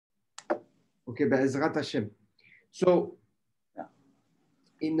Okay, Be'ezrat Hashem. So,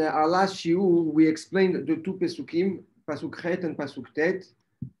 in our last shiur, we explained the two pesukim, pasuk chet and pasuk tet,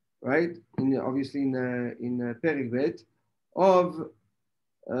 right? Obviously in Perek Bet, of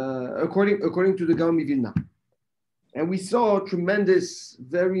according to the Gaon Mivilna, and we saw tremendous,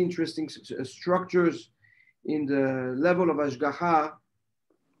 very interesting structures in the level of Hashgacha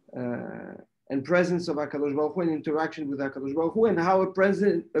and presence of HaKadosh Baruch Hu and interaction with HaKadosh Baruch Hu, and how a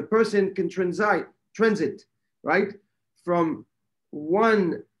person can transit, right, from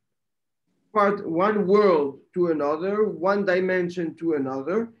one world to another, one dimension to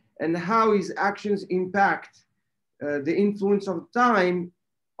another, and how his actions impact the influence of time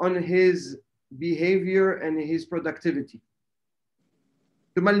on his behavior and his productivity.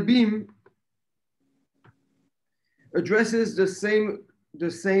 The Malbim addresses the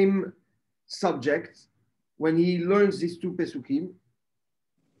same subject when he learns these two pesukim.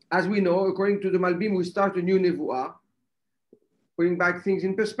 As we know, according to the Malbim, we start a new nevuah, putting back things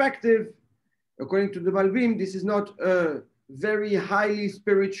in perspective. According to the Malbim, this is not a very highly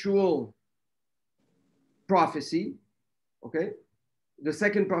spiritual prophecy, okay? The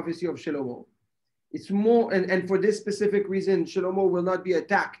second prophecy of Shlomo. It's more, and for this specific reason, Shlomo will not be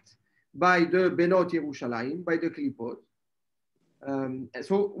attacked by the Benot Yerushalayim, by the Klipot.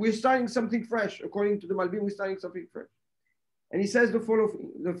 So we're starting something fresh. According to the Malbim, we're starting something fresh. And he says the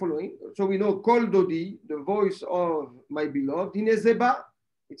following. So we know, Kol Dodi, the voice of my beloved, Hinezeba,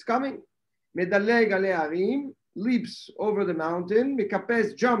 it's coming. Medaleg ale harim, leaps over the mountain.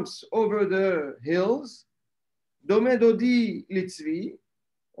 Mekapes, jumps over the hills. Dome Dodi litzvi,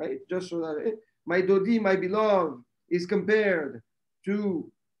 right? Just so that my Dodi, my beloved, is compared to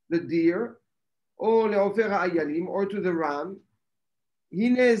the deer, or le'ofer ha'ayalim, or to the ram.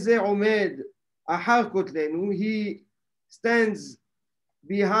 Hine ze omed ahar kotlenu, he stands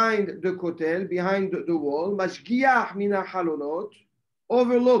behind the kotel, behind the wall. Mashgiach min ha'chalonot,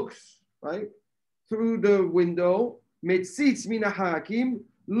 overlooks, right, through the window. Metzitz min ha'harakim,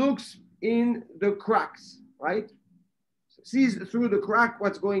 looks in the cracks, right? Sees through the crack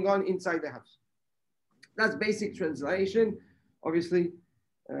what's going on inside the house. That's basic translation. Obviously,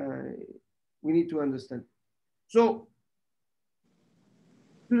 we need to understand. So,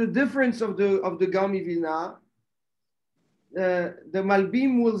 to the difference of the Gaon Mivilna, the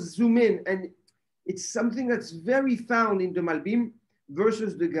Malbim will zoom in, and it's something that's very found in the Malbim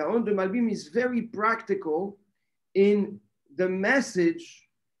versus the Gaon. The Malbim is very practical in the message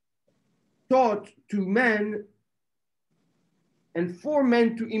taught to men and for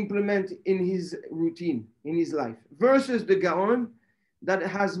men to implement in his routine, in his life, versus the Gaon that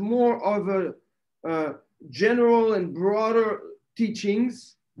has more of a general and broader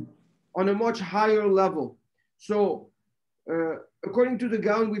teachings on a much higher level. So according to the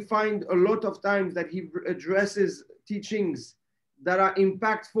Gaon, we find a lot of times that he addresses teachings that are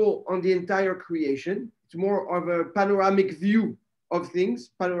impactful on the entire creation. It's more of a panoramic view of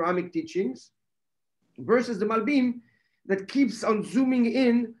things, panoramic teachings, versus the Malbim that keeps on zooming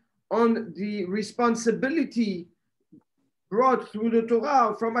in on the responsibility brought through the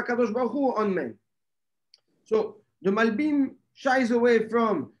Torah from HaKadosh Baruch Hu on men. So the Malbim shies away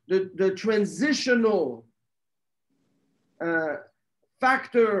from the transitional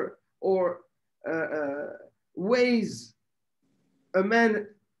factor or ways a man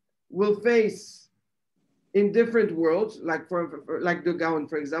will face in different worlds, like the Gaon,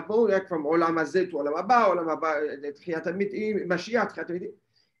 for example, like from Olam Hazeh to Olam Haba, Tchiyat HaMitim, Mashiach, Tchiyat HaMitim,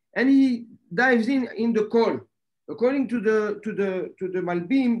 and he dives in the Kol. According to the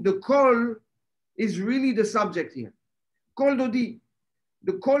Malbim, the Kol is really the subject here. Kol Dodi,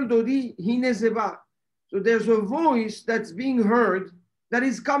 the Kol Dodi, Hinezeba. So there's a voice that's being heard that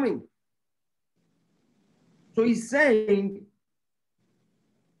is coming. So he's saying,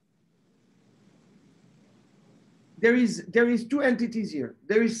 there is two entities here.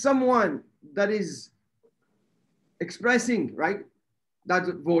 There is someone that is expressing, right, that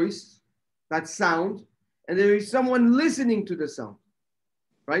voice, that sound, and there is someone listening to the sound,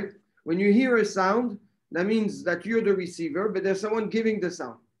 right? When you hear a sound, that means that you're the receiver, but there's someone giving the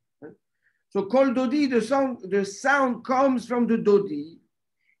sound. Right? So Kol Dodi, the sound comes from the Dodi.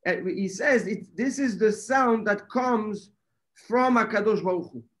 And he says this is the sound that comes from HaKadosh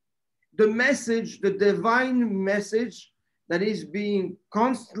Baruch Hu. The message, the divine message that is being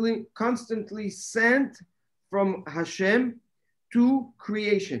constantly sent from Hashem to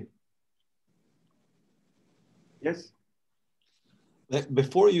creation. Yes?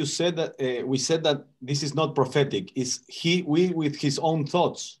 Before you said that, we said that this is not prophetic. Is we with his own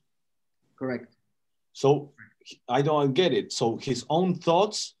thoughts? Correct. So I don't get it. So his own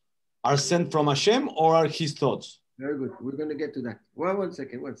thoughts are sent from Hashem or are his thoughts? Very good. We're going to get to that. One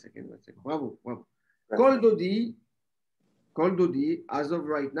second. Bravo. Kol Dodi, as of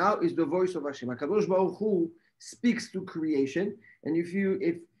right now, is the voice of Hashem. HaKadosh Baruch Hu speaks to creation. And if you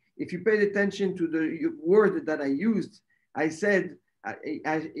paid attention to the word that I used, I said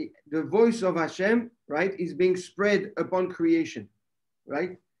the voice of Hashem, right, is being spread upon creation,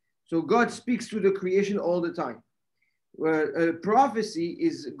 right? So God speaks to the creation all the time. Prophecy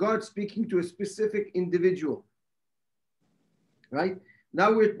is God speaking to a specific individual, right?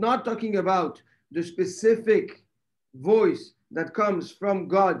 Now we're not talking about the specific voice that comes from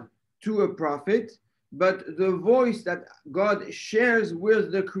God to a prophet, but the voice that God shares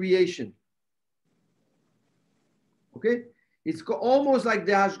with the creation. Okay? It's almost like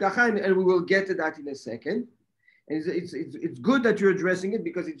the Hashgacha, and we will get to that in a second. And it's good that you're addressing it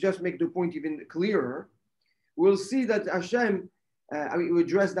because it just makes the point even clearer. We'll see that Hashem, we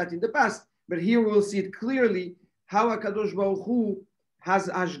addressed that in the past, but here we'll see it clearly how HaKadosh Baruch Hu has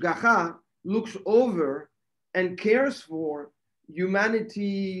Hashgacha, looks over and cares for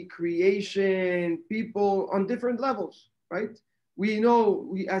humanity, creation, people on different levels, right?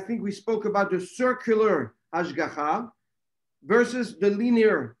 I think we spoke about the circular Hashgacha versus the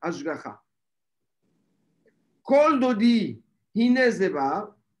linear Hashgacha. Kol Dodi Hine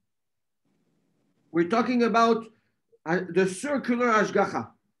Zeba, we're talking about the circular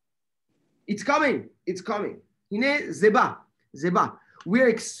Hashgacha. It's coming. Hine Zeba. We're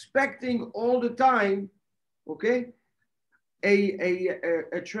expecting all the time, okay,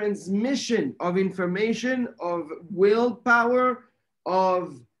 a transmission of information, of willpower,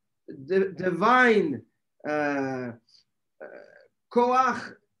 of the divine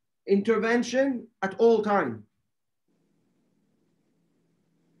koach intervention at all time.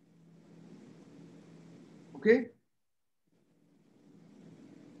 Okay?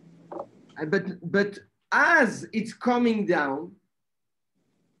 But as it's coming down,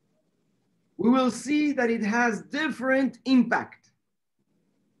 we will see that it has different impact.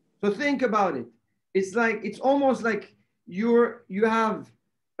 So think about it. It's almost like you have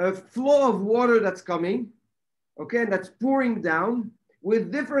a flow of water that's coming, okay, and that's pouring down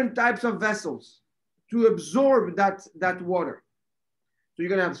with different types of vessels to absorb that water. So you're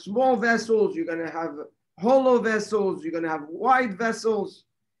gonna have small vessels, you're gonna have hollow vessels, you're gonna have wide vessels,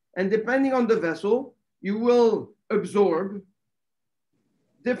 and depending on the vessel, you will absorb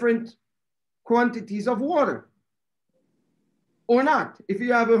different quantities of water or not. If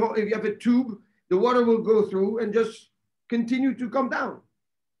you have a tube, the water will go through and just continue to come down.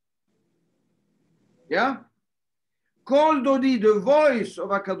 Yeah? Kol Dodi, the voice of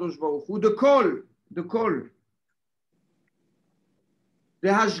HaKadosh Baruch Hu, the kol, the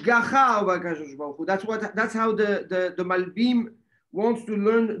hashgacha of HaKadosh Baruch Hu. That's how the Malbim wants to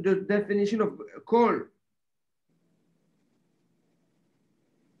learn the definition of kol.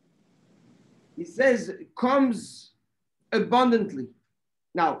 He says comes abundantly.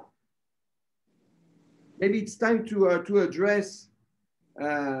 Now, maybe it's time to address.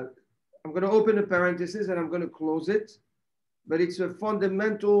 I'm going to open a parenthesis and I'm going to close it, but it's a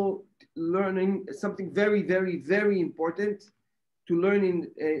fundamental learning, something very, very, very important to learn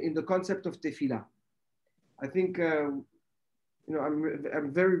in the concept of tefillah. I think I'm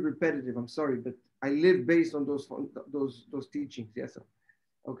very repetitive. I'm sorry, but I live based on those teachings. Yes, sir.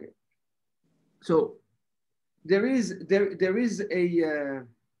 Okay. So there is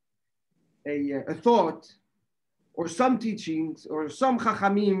a thought, or some teachings, or some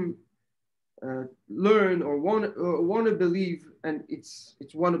chachamim learn or want to believe, and it's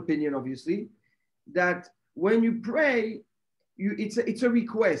one opinion, obviously, that when you pray, it's a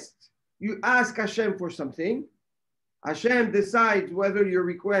request. You ask Hashem for something. Hashem decides whether your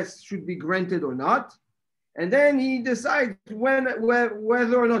request should be granted or not. And then he decides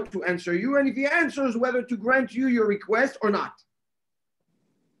whether or not to answer you. And if he answers, whether to grant you your request or not.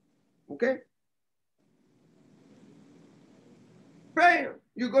 Okay? Prayer.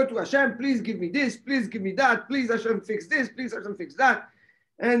 You go to Hashem, please give me this, please give me that, please Hashem fix this, please Hashem fix that.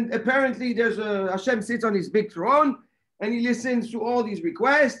 And apparently Hashem sits on his big throne and he listens to all these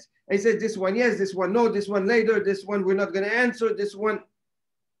requests. And he says, this one yes, this one no, this one later, this one we're not going to answer, this one.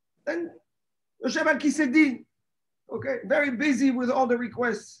 Then Hashem al-Kisedin, okay, very busy with all the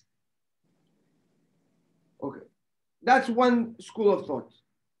requests. Okay, that's one school of thought.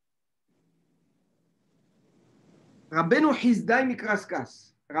 Rabbeinu Hizdai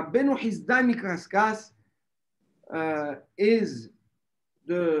Mikraskas is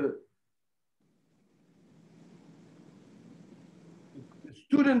the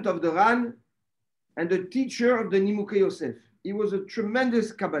student of the Ran and the teacher of the Nimukei Yosef. he was a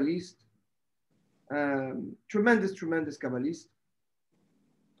tremendous Kabbalist, tremendous Kabbalist.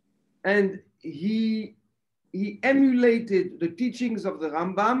 And he emulated the teachings of the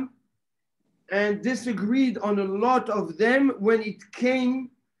Rambam and disagreed on a lot of them when it came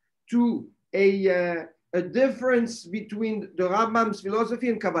to a difference between the Rambam's philosophy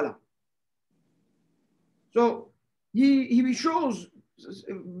and Kabbalah. So he shows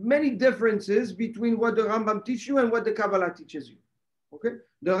many differences between what the Rambam teaches you and what the Kabbalah teaches you. Okay,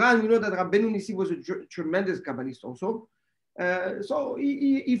 the Ran, we know that Rabbeinu Nissi was a tremendous Kabbalist also. So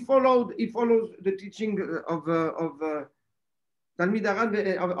he follows the teaching of Talmid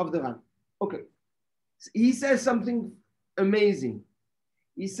Haran of the Ran. Okay, he says something amazing.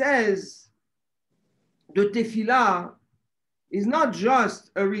 He says the tefillah is not just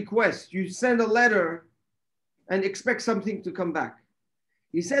a request. You send a letter and expect something to come back.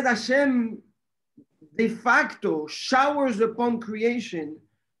 He said Hashem de facto showers upon creation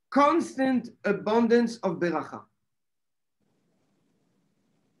constant abundance of beracha.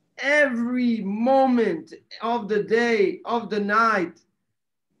 Every moment of the day, of the night,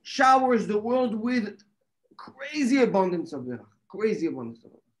 showers the world with crazy abundance of beracha, crazy abundance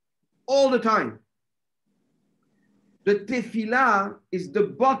of beracha, all the time. The tefillah is the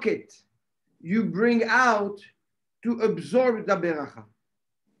bucket you bring out to absorb the beracha.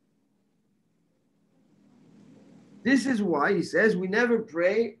 This is why he says we never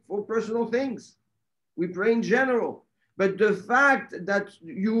pray for personal things. We pray in general. But the fact that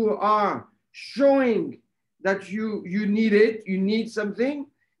you are showing that you need it, you need something,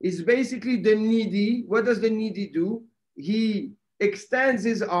 is basically the needy. What does the needy do? He extends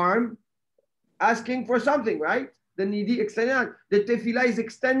his arm asking for something, right? The needy extending out. The tefillah is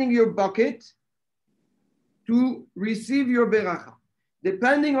extending your bucket to receive your beracha.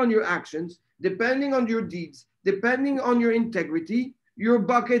 Depending on your actions, depending on your deeds, depending on your integrity, your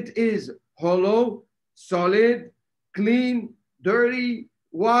bucket is hollow, solid, clean, dirty,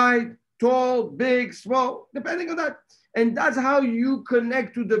 wide, tall, big, small, depending on that. And that's how you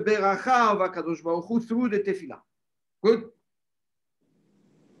connect to the beracha of HaKadosh Baruch Hu through the tefillah. Good?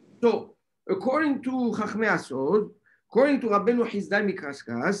 So, according to Chachmei Asod, according to Rabbeinu Chizdai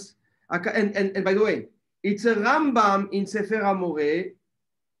Mikraskas, and by the way, it's a Rambam in Sefer HaMoreh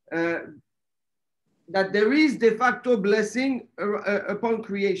that there is de facto blessing upon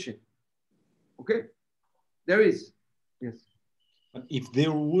creation. Okay? There is. Yes. But if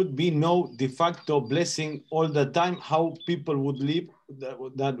there would be no de facto blessing all the time, how people would live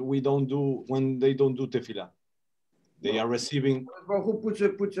that we don't do when they don't do tefillah? They are receiving. Who puts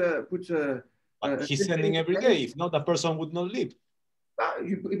a But he's sending every day. If not, the person would not live.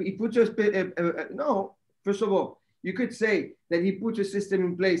 He puts no. First of all, you could say that he puts a system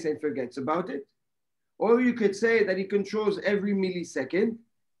in place and forgets about it, or you could say that he controls every millisecond.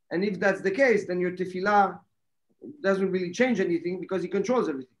 And if that's the case, then your tefillah doesn't really change anything because he controls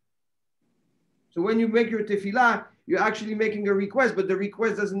everything. So when you make your tefillah, you're actually making a request, but the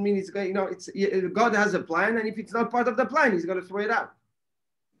request doesn't mean it's going. God has a plan, and if it's not part of the plan, He's going to throw it out.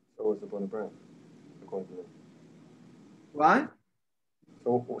 So what's the point of praying? According to them. What?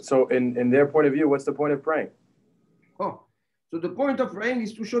 So in their point of view, what's the point of praying? Oh, so the point of praying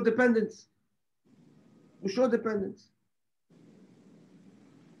is to show dependence. To show dependence.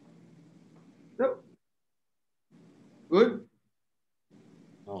 So, good?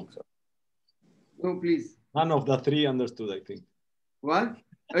 No. No, please. None of the three understood, I think. What?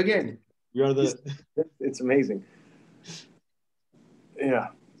 Again. You are the. It's amazing. Yeah.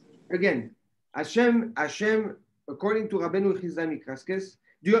 Again, Hashem, according to Rabbeinu Chizdai Mikraskes,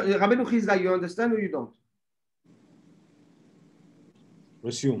 Rabbeinu Chizdai, you understand or you don't?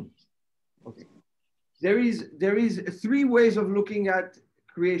 Resume. Okay. There is three ways of looking at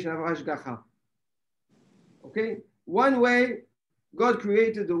creation of Hashgacha. Okay? One way, God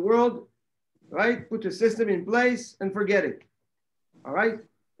created the world, right? Put a system in place and forget it. All right?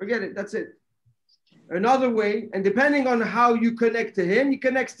 Forget it. That's it. Another way, and depending on how you connect to Him, He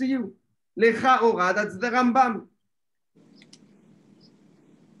connects to you. Lecha ora, that's the Rambam.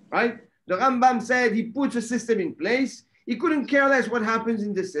 Right? The Rambam said He puts a system in place. He couldn't care less what happens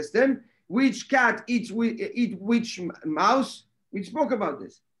in the system, which cat eats which mouse. We spoke about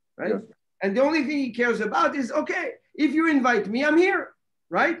this, right? Yes. And the only thing He cares about is, okay, if you invite me, I'm here,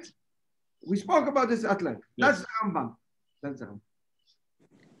 right? We spoke about this at length. Yes. That's the Rambam. That's the Rambam.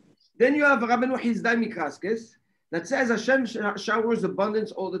 Then you have Rabbeinu Chizdai Mikraskes that says Hashem showers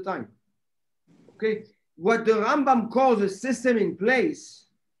abundance all the time. Okay, what the Rambam calls a system in place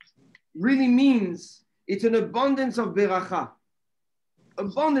really means it's an abundance of beracha.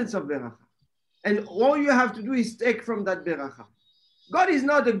 Abundance of beracha. And all you have to do is take from that beracha. God is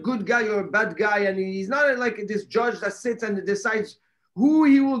not a good guy or a bad guy, and he's not like this judge that sits and decides who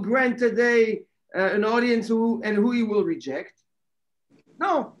he will grant today an audience and who he will reject.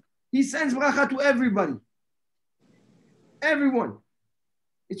 No, he sends bracha to everybody. Everyone.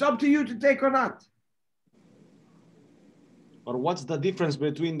 It's up to you to take or not. But what's the difference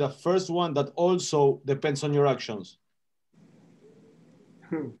between the first one that also depends on your actions?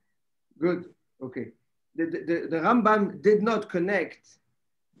 Good. Okay. The Rambam did not connect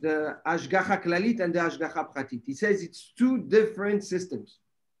the Hashgacha Klalit and the Hashgacha Pratit. He says it's two different systems.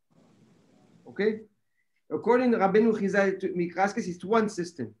 Okay? According to Rabbeinu Chizai Mikraskes, it's one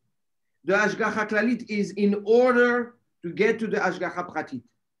system. The Hashgacha Klalit is in order to get to the Hashgacha Pratit.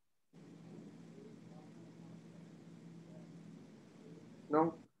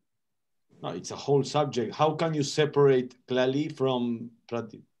 No? No, it's a whole subject. How can you separate Klali from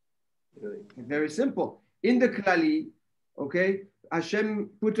Pratit? Very simple. In the Klali, okay, Hashem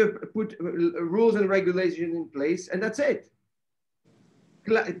put rules and regulations in place, and that's it.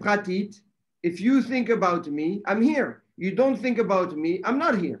 Pratit, if you think about me, I'm here. You don't think about me, I'm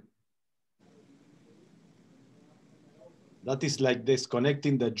not here. That is like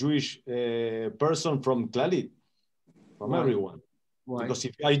disconnecting the Jewish person from Klali, from everyone. Why? Because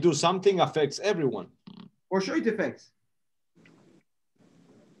if I do something, affects everyone. For sure it affects.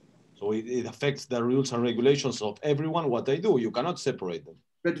 So it affects the rules and regulations of everyone, what they do. You cannot separate them.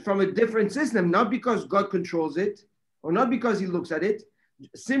 But from a different system, not because God controls it, or not because he looks at it,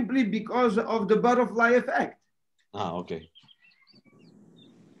 simply because of the butterfly effect. Ah, okay.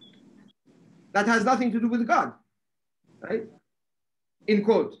 That has nothing to do with God, right? In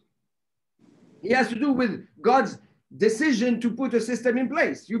quote. It has to do with God's decision to put a system in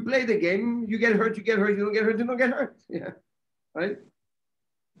place. You play the game, you get hurt, you get hurt, you don't get hurt, you don't get hurt. Yeah, right?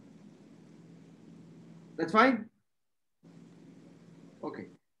 That's fine? Okay.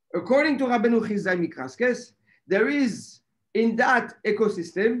 According to Rabbeinu Chizai Mikraskes, there is in that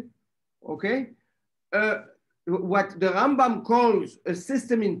ecosystem, okay, what the Rambam calls a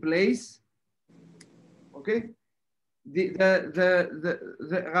system in place, okay? The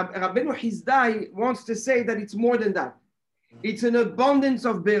Rabbeinu Chizai wants to say that it's more than that. It's an abundance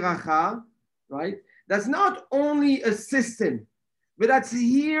of beracha, right? That's not only a system, but that's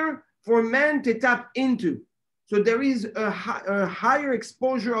here for man to tap into. So there is a higher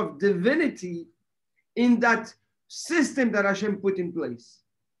exposure of divinity in that system that Hashem put in place.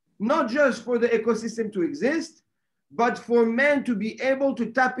 Not just for the ecosystem to exist, but for man to be able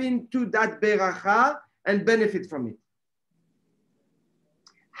to tap into that beracha and benefit from it.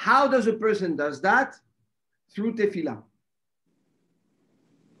 How does a person does that? Through tefillah.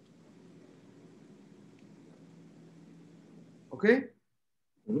 Okay?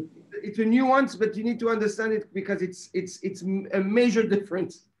 Mm-hmm. It's a nuance, but you need to understand it because it's a major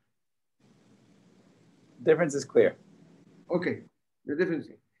difference. Difference is clear. Okay, the difference.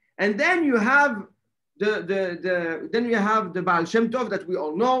 And then you have the Baal Shem Tov that we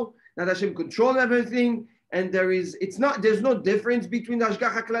all know that Hashem controls everything, and there's no difference between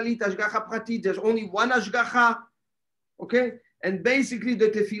Hashgacha Klalit, Hashgacha Pratit. There's only one Hashgacha. Okay, and basically the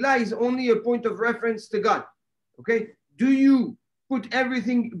tefillah is only a point of reference to God. Okay, do you put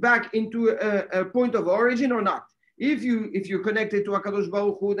everything back into a point of origin or not? If you're connected to HaKadosh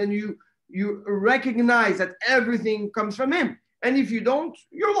Baruch Hu, then you recognize that everything comes from him. And if you don't,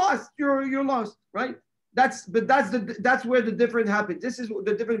 you're lost. You're lost, right? That's where the difference happens. This is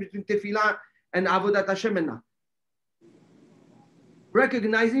the difference between tefillah and avodat Hashem and not.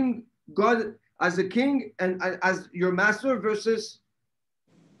 Recognizing God as a king and as your master versus.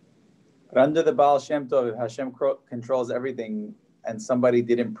 But under the Baal Shem Tov, if Hashem controls everything and somebody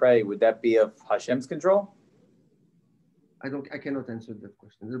didn't pray, would that be of Hashem's control? I cannot answer that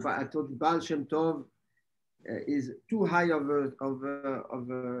question. I told you Baal Shem Tov is too high of a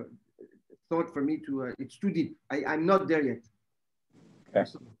thought for me to. It's too deep. I'm not there yet. Okay.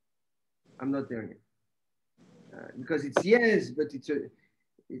 I'm not there yet because it's yes, but it's.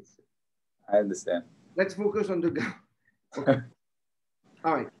 I understand. Let's focus on the God. Okay.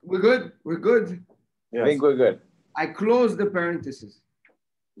 All right, we're good. We're good. Yes. I think we're good. I close the parenthesis.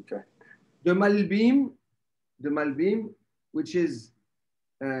 Okay. The Malbim, which is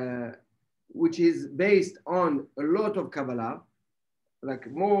based on a lot of Kabbalah, like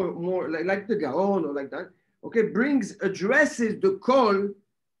more like the Gaon or like that. Okay, addresses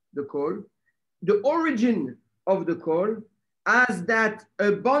the origin of the call as that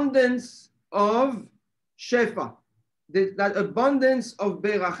abundance of shefa, that abundance of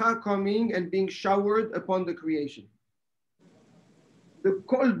beracha coming and being showered upon the creation. The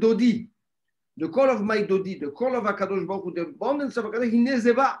call Dodi. the call of my Dodi, the call of HaKadosh Baruch Hu, the abundance of HaKadosh,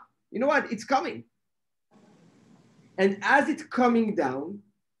 Hinezeba. You know what? It's coming. And as it's coming down,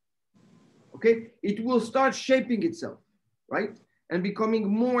 okay, it will start shaping itself, right? And becoming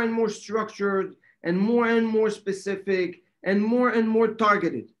more and more structured and more specific and more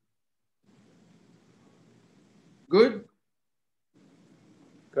targeted. Good?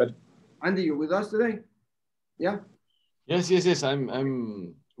 Good. Andy, you with us today? Yeah? Yes.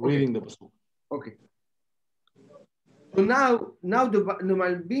 I'm reading the pasuk. Okay. So now the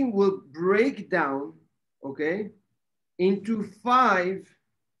Malbim will break down, okay, into 5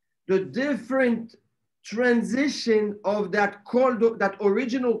 the different transition of that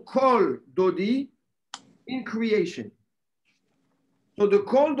original call Dodi in creation. So the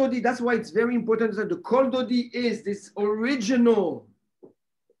call Dodi, that's why it's very important that the call Dodi is this original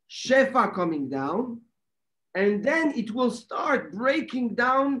Shefa coming down, and then it will start breaking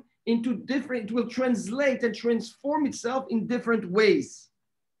down into different, it will translate and transform itself in different ways.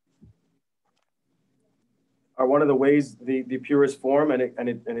 Are one of the ways the purest form and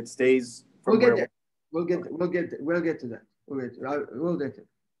it stays from We'll get there. We'll get to that. We'll get to it.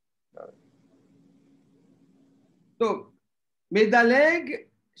 So, Medaleg,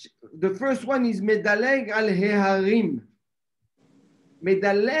 the first one is Medaleg al Heharim.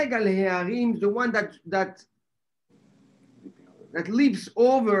 Medaleg al Heharim is the one that leaps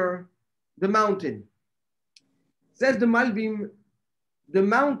over the mountain. Says the Malbim, the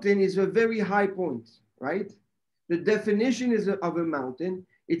mountain is a very high point, right? The definition is of a mountain.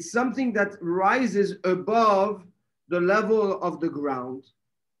 It's something that rises above the level of the ground,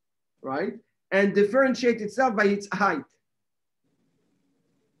 right? And differentiates itself by its height.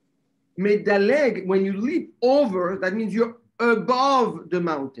 Medaleg, when you leap over, that means you're above the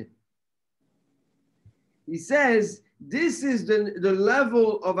mountain. He says, this is the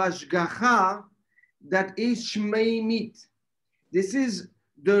level of Ashgacha that is Shmeimit. This is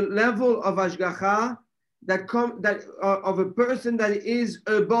the level of Ashgacha of a person that is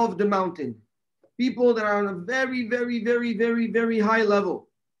above the mountain. People that are on a very, very, very, very, very high level.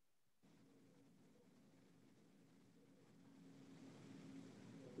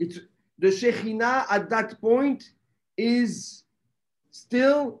 It's the Shekhinah at that point is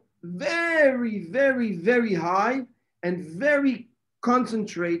still very, very, very high and very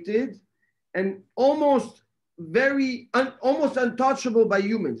concentrated and almost untouchable by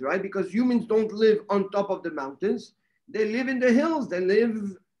humans, right? Because humans don't live on top of the mountains. They live in the hills. They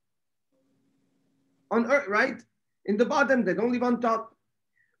live on earth, right? In the bottom, they don't live on top.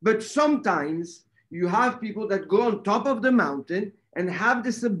 But sometimes you have people that go on top of the mountain and have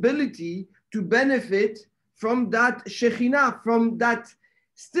this ability to benefit from that Shekhinah, from that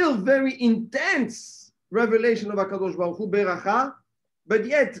still very intense revelation of HaKadosh Baruch Hu, Beracha, but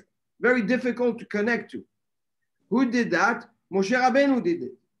yet very difficult to connect to. Who did that? Moshe Rabbeinu did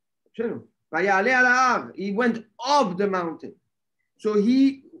it. He went up the mountain. So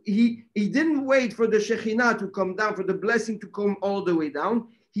he didn't wait for the Shekhinah to come down, for the blessing to come all the way down.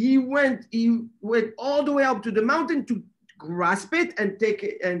 He went all the way up to the mountain to grasp it and take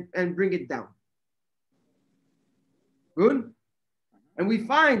it and bring it down. Good? And we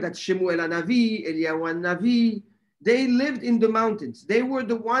find that Shemuel HaNavi, Eliyahu HaNavi, they lived in the mountains. They were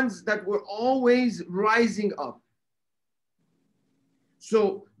the ones that were always rising up.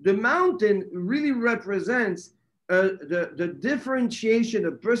 So the mountain really represents the differentiation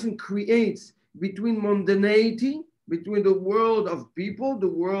a person creates between mundanity, between the world of people, the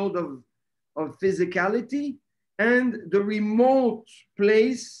world of physicality, and the remote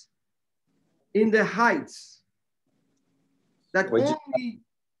place in the heights. That which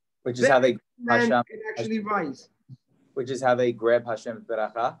is how they man can actually rise. Which is how they grab Hashem's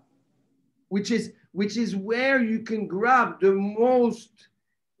beracha. Which is where you can grab the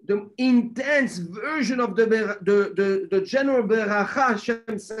intense version of the general beracha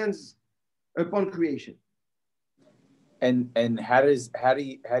Hashem sends upon creation. And how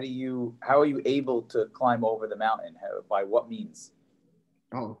are you able to climb over the mountain? By what means?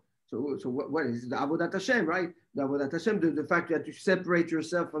 Oh, so what is the Avodat Hashem, right? The Avodat Hashem, the fact that you separate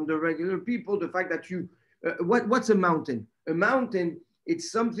yourself from the regular people, the fact that you, what's a mountain? A mountain,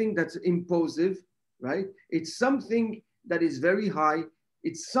 it's something that's imposive, right? It's something that is very high.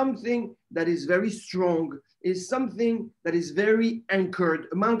 It's something that is very strong. It's something that is very anchored.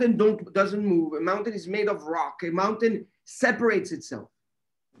 A mountain doesn't move. A mountain is made of rock. A mountain separates itself.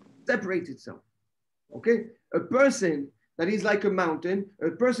 Okay? A person that is like a mountain, a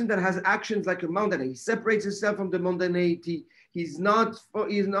person that has actions like a mountain, he separates himself from the mundanity. He's not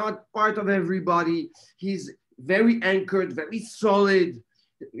part of everybody. He's very anchored, very solid.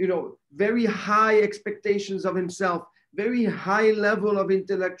 very high expectations of himself, very high level of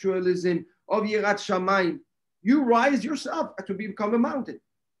intellectualism, of Yirat Shamayim, you rise yourself to become a mountain.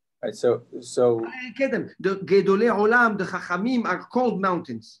 Right. So The Gedolei Olam, the Chachamim are called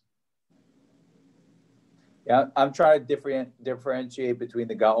mountains. yeah, I'm trying to differentiate between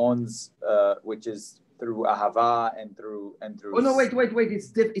the Gaons, which is through Ahava and through. Oh no, wait.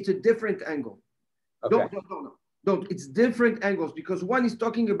 It's a different angle. Okay. Don't. It's different angles because one is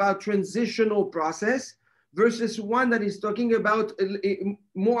talking about transitional process versus one that is talking about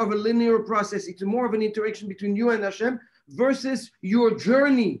more of a linear process. It's more of an interaction between you and Hashem versus your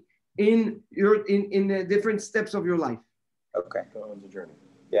journey in the different steps of your life. Okay. Gaon's a journey.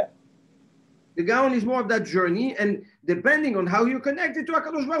 Yeah. The Gaon is more of that journey, and depending on how you're connected to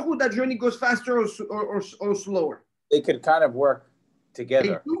HaKadosh Baruch Hu, that journey goes faster or slower. They could kind of work together.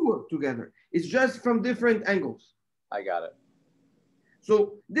 They do work together. It's just from different angles. I got it.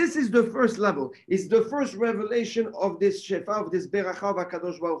 So this is the first level. It's the first revelation of this Shefa, of this Beracha of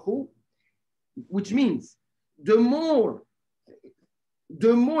HaKadosh Baruch Hu, which means the more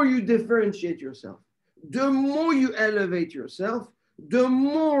you differentiate yourself, the more you elevate yourself, the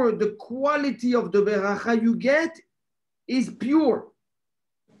more the quality of the Beracha you get is pure.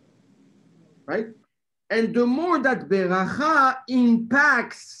 Right? And the more that Beracha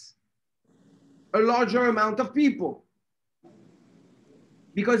impacts a larger amount of people.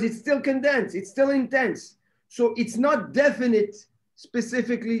 Because it's still condensed, it's still intense. So it's not definite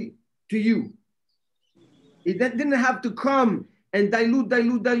specifically to you. It didn't have to come and dilute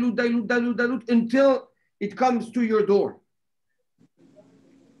until it comes to your door.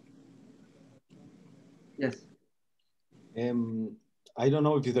 Yes. I don't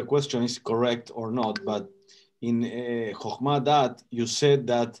know if the question is correct or not, but in Chokhmah Dat, you said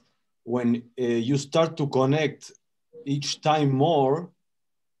that when you start to connect each time more,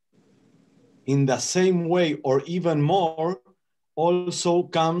 in the same way or even more, also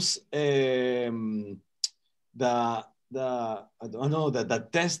comes the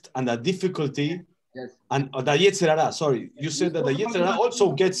test and the difficulty. Yes. And the Yetzer Hara. Sorry, you said that the Yetzer Hara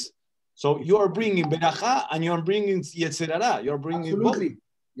also gets. So you are bringing Beracha and you are bringing Yetzer Hara. You are bringing Absolutely. both.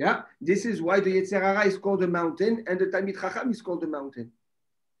 Yeah. This is why the Yetzer Hara is called a mountain and the Talmid Chacham is called a mountain.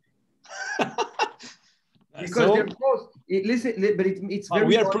 Because they're both. Listen, but it's very.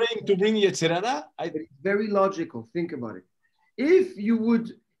 We are praying to bring Yetzer Hara. It's very logical. Think about it.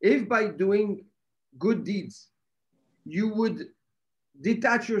 If by doing good deeds, you would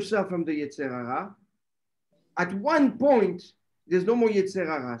detach yourself from the Yetzer Hara, at one point there's no more Yetzer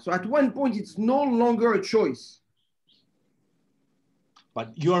Hara. So at one point it's no longer a choice.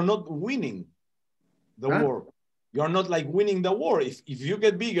 But you are not winning the war. You are not like winning the war. If you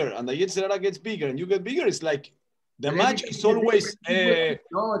get bigger and the Yetzer Hara gets bigger and you get bigger, it's like the match is always.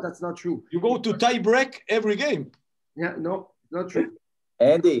 No, that's not true. You go to tie break every game. Yeah, no, not true.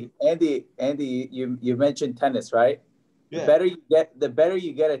 Andy, you mentioned tennis, right? Yeah. The better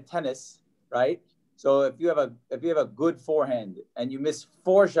you get at tennis, right? So if you have a good forehand and you miss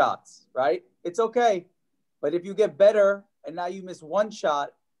 4 shots, right? It's okay. But if you get better and now you miss 1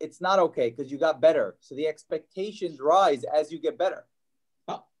 shot, it's not okay because you got better. So the expectations rise as you get better.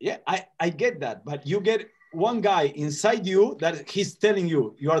 Yeah, I get that. But you get one guy inside you that he's telling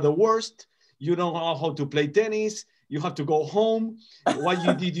you, you are the worst. You don't know how to play tennis. You have to go home. What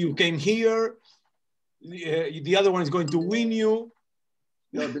you did, you came here. The other one is going to win you.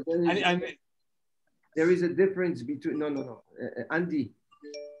 No, but there is a difference between, no. Andy,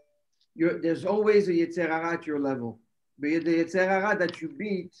 there's always a Yetzer Hara at your level. But the Yetzer Hara that you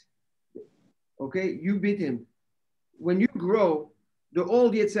beat, okay, you beat him. When you grow, the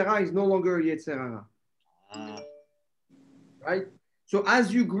old Yetzer Hara is no longer a Yetzer Hara. Right? So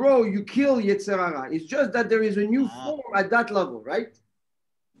as you grow, you kill Yetzer Hara. It's just that there is a new form at that level, right?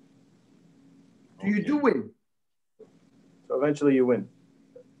 So you do win. So eventually you win.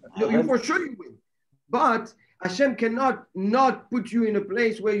 No, for sure you win. But Hashem cannot not put you in a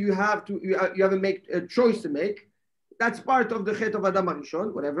place where you have to make a choice to make. That's part of the Chet of Adam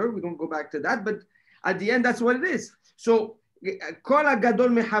HaRishon, whatever. We don't go back to that. But at the end, that's what it is. So, Kol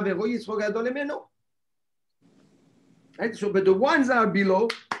HaGadol mehavero Yitzro Gadol Emeno. Right? So, but the ones that are below,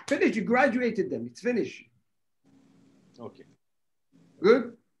 finished. You graduated them. It's finished. Okay.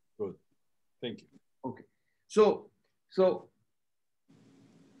 Good? Good. Thank you. Okay. So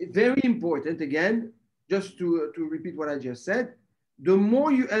very important, again, just to repeat what I just said, the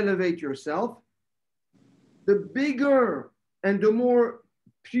more you elevate yourself, the bigger and the more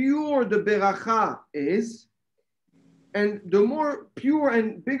pure the beracha is, and the more pure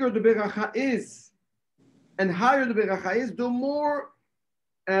and bigger the beracha is, and higher the beracha is, the more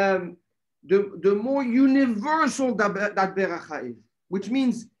the more universal that beracha is, which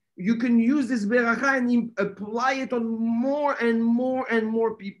means you can use this beracha and apply it on more and more and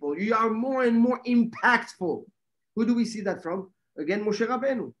more people. You are more and more impactful. Who do we see that from? Again, Moshe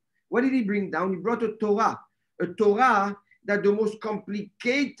Rabbeinu. What did he bring down? He brought a Torah that the most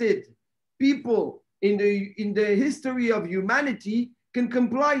complicated people in the history of humanity can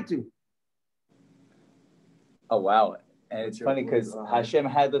comply to. Oh, wow. And it's funny because Hashem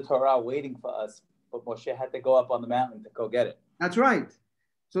had the Torah waiting for us, but Moshe had to go up on the mountain to go get it. That's right.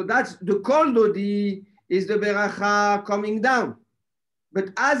 So that's the Kol Dodi is the beracha coming down. But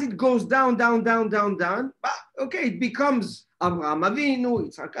as it goes down, okay, it becomes Abraham Avinu,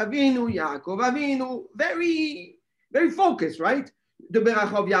 Yitzhak Avinu, Yaakov Avinu, very, very focused, right? The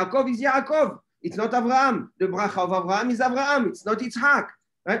beracha of Yaakov is Yaakov. It's not Abraham. The bracha of Abraham is Abraham. It's not Yitzhak,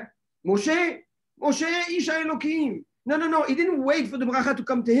 right? Moshe, Isha Elokim. No. He didn't wait for the bracha to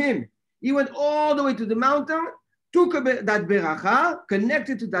come to him. He went all the way to the mountain, took that beracha,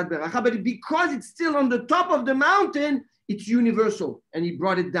 connected to that beracha, but because it's still on the top of the mountain, it's universal, and he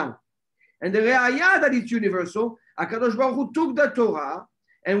brought it down. And the re'ayah that it's universal, HaKadosh Baruch Hu took the Torah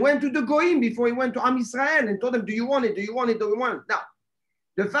and went to the Goyim before he went to Am Yisrael and told them, do you want it? Do you want it? Do you want it? Now,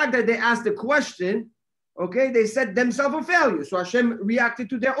 the fact that they asked the question, okay, they set themselves a failure. So Hashem reacted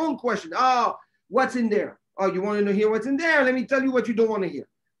to their own question. Oh, what's in there? Oh, you want to hear what's in there? Let me tell you what you don't want to hear.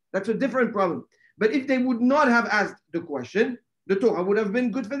 That's a different problem. But if they would not have asked the question, the Torah would have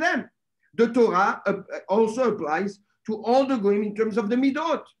been good for them. The Torah also applies to all the goyim in terms of the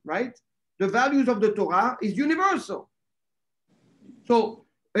midot, right? The values of the Torah is universal. So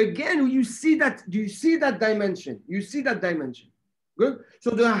again, you see that. Do you see that dimension? You see that dimension. Good.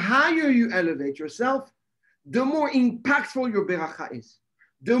 So the higher you elevate yourself, the more impactful your beracha is.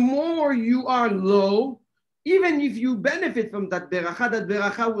 The more you are low, even if you benefit from that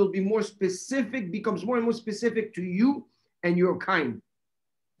beracha will be more specific, becomes more and more specific to you and your kind.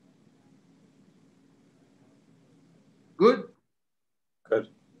 Good? Good.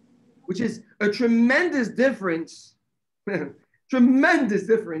 Which is a tremendous difference, tremendous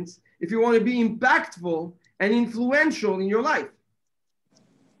difference if you want to be impactful and influential in your life.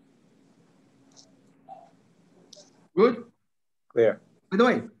 Good? Clear.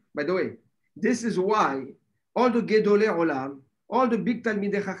 By the way, this is why all the Gedolei Olam, all the big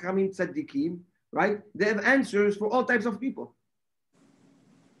Talmidei Chachamim Tzaddikim, right? They have answers for all types of people.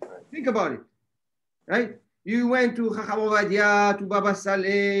 Think about it, right? You went to Chacham Ovadia, to Baba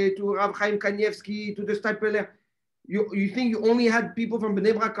Saleh, to Rav Chaim Kanievsky, to the Stapler. You think you only had people from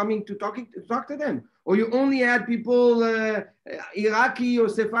Bnei Brak coming to talk to them? Or you only had people, Iraqi or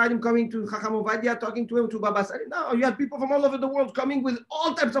Sephardim coming to Chacham Ovadia, talking to him, to Baba Saleh? No, you had people from all over the world coming with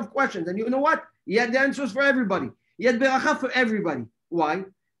all types of questions. And you know what? He had the answers for everybody. He had beracha for everybody. Why?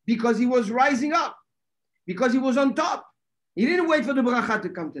 Because he was rising up. Because he was on top. He didn't wait for the beracha to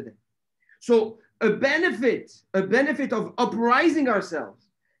come to them. So a benefit of uprising ourselves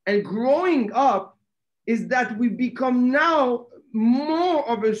and growing up is that we become now more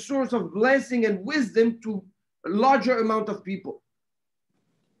of a source of blessing and wisdom to a larger amount of people.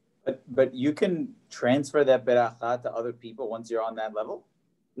 But you can transfer that beracha to other people once you're on that level?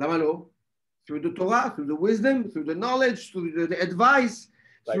 Lama lo? Through the Torah, through the wisdom, through the knowledge, through the advice,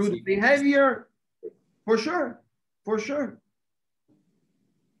 through the behavior. For sure. Moshe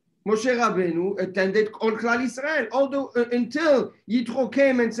Rabbeinu attended all Klal Yisrael, although until Yitro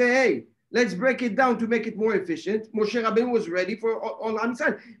came and said, hey, let's break it down to make it more efficient. Moshe Rabbeinu was ready for all Am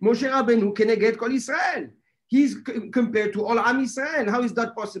Yisrael. Moshe Rabbeinu keneged Kol Yisrael. He's compared to all Am Yisrael. How is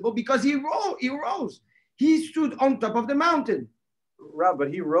that possible? Because he rose. He stood on top of the mountain. Rob, but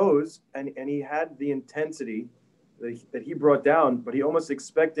he rose and he had the intensity that he brought down, but he almost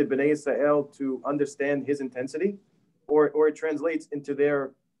expected Bnei Yisrael to understand his intensity, or it translates into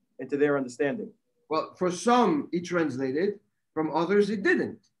their understanding. Well, for some it translated, from others it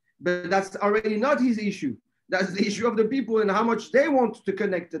didn't. But that's already not his issue. That's the issue of the people and how much they want to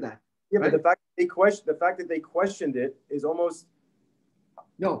connect to that. Yeah, right? But the fact that they questioned it is almost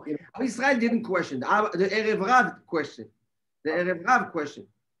no. Israel didn't question. The Erev Rav questioned.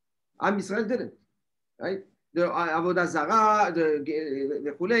 Am Yisrael didn't, right? The Avodah Zarah,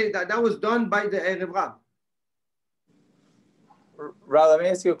 that was done by the Erev Rav. Rav, let me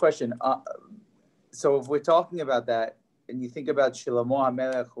ask you a question. So if we're talking about that, and you think about Shlomo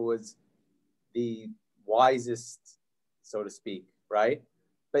HaMelech, who was the wisest, so to speak, right?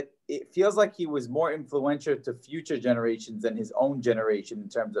 But it feels like he was more influential to future generations than his own generation in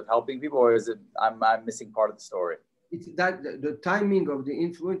terms of helping people, or is it I'm missing part of the story? It's that the timing of the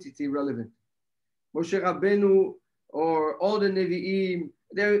influence is irrelevant. Moshe Rabbeinu or all the Nevi'im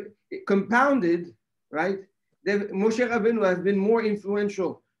they're compounded, right? Moshe Rabbeinu has been more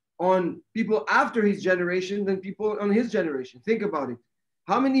influential on people after his generation than people on his generation. Think about it.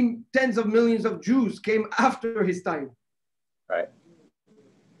 How many tens of millions of Jews came after his time? Right.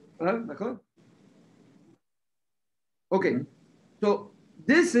 Okay, so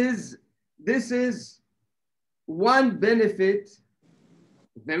this is one benefit,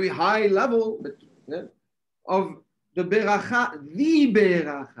 very high level, but of the beracha,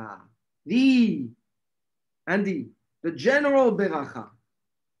 the general beracha,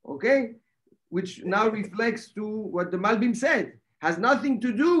 okay, which now reflects to what the Malbim said. Has nothing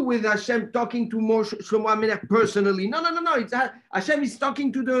to do with Hashem talking to Moshe Shlomo HaMelech personally. No. It's Hashem is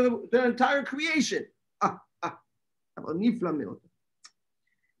talking to the entire creation.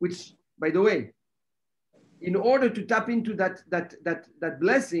 Which, by the way, in order to tap into that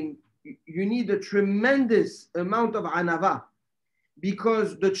blessing, you need a tremendous amount of anava,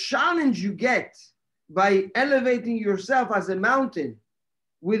 because the challenge you get by elevating yourself as a mountain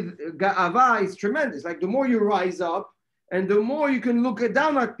with ga'ava is tremendous. Like the more you rise up, and the more you can look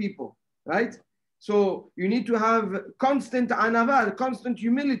down at people, right? So you need to have constant anava, constant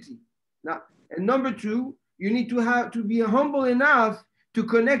humility. Now, and number two, you need to be humble enough to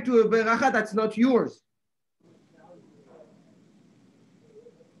connect to a beracha that's not yours.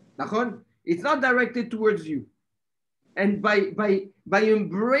 It's not directed towards you. And by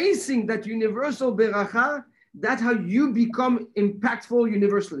embracing that universal beracha, that's how you become impactful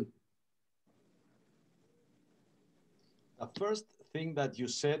universally. The first thing that you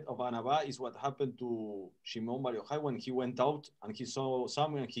said of Anava is what happened to Shimon Bar Yochai when he went out and he saw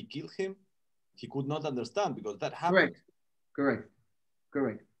someone and he killed him. He could not understand because that happened. Correct.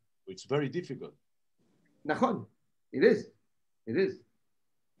 It's very difficult. Nachon. It is.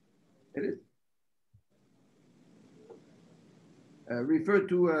 Refer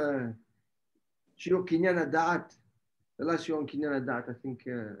to Shir Kinyan Da'at, the last Shir on Kinyan Da'at. I think,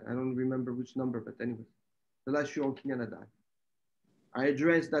 I don't remember which number, but anyway, the last Shir on Kinyan Da'at. I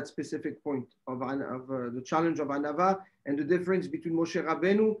addressed that specific point of the challenge of Anava and the difference between Moshe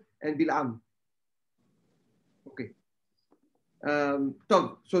Rabbeinu and Bil'am. Okay.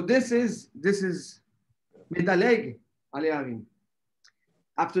 So this is Medaleg Aleharim.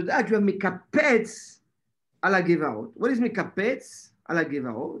 After that, you have Mekapetz ala Gevarot. What is Mekapetz ala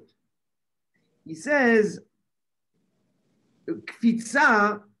Gevarot? He says, the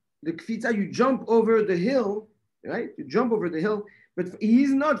Kfitza, you jump over the hill, right? You jump over the hill, but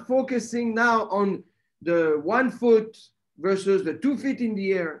he's not focusing now on the 1 foot versus the 2 feet in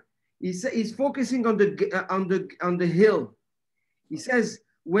the air. He's focusing on the hill. He says,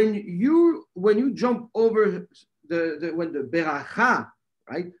 when you jump over when the beracha,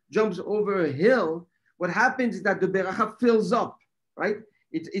 right, jumps over a hill, what happens is that the beracha fills up, right?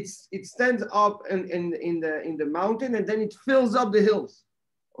 It stands up in the mountain and then it fills up the hills.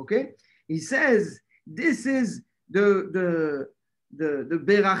 Okay? He says this is the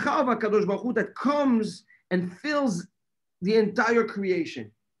beracha of HaKadosh Baruch Hu that comes and fills the entire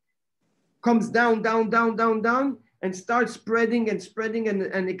creation. Comes down, and starts spreading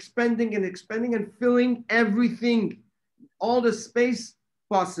and expanding and filling everything, all the space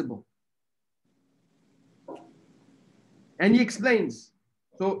possible. And he explains.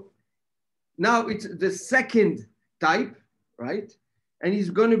 So now it's the second type, right? And he's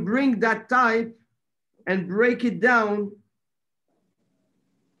going to bring that type and break it down.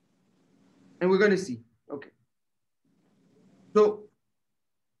 And we're going to see. Okay. So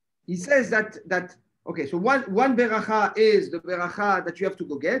he says that okay, so one beracha is the beracha that you have to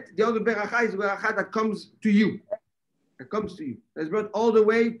go get. The other beracha is the beracha that comes to you. That's brought all the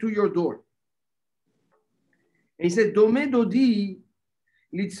way to your door. And he said, Dome dodi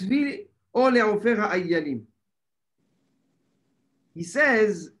litzvi o le'ofer ha'ayalim. He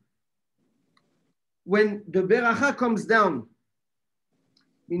says, when the beracha comes down,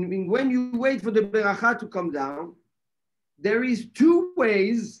 meaning when you wait for the beracha to come down, there is 2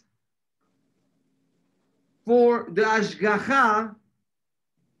 ways for the ashgacha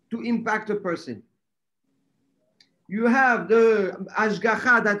to impact a person. You have the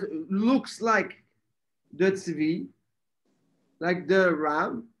ashgacha that looks like the tzvi, like the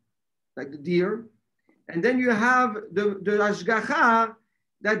ram, like the deer, and then you have the ashgacha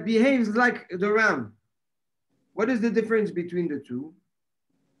that behaves like the ram. What is the difference between the two?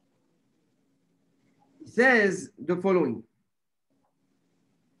 It says the following.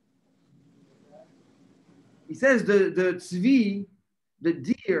 He says the tzvi, the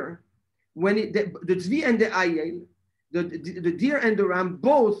deer, when the tzvi and the ayel, the deer and the ram,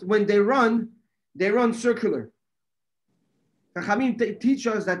 both when they run circular. Chachamim teach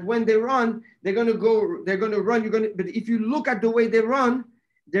us that when they run, they're going to run. But if you look at the way they run,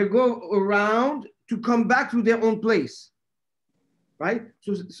 they go around to come back to their own place, right?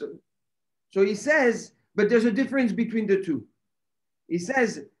 So he says, but there's a difference between the two. He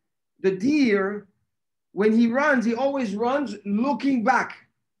says, the deer, when he runs, he always runs looking back.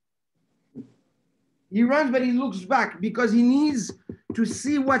 He runs, but he looks back because he needs to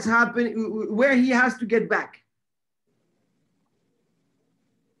see what's happening, where he has to get back.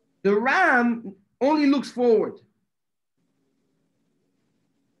 The ram only looks forward.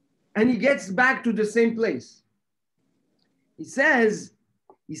 And he gets back to the same place. He says,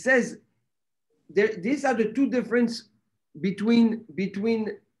 these are the two differences between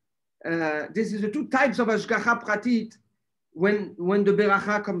this is the two types of hashgacha pratit when the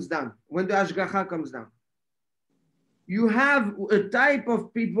beracha comes down, when the hashgacha comes down. You have a type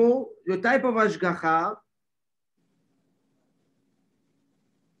of people, a type of hashgacha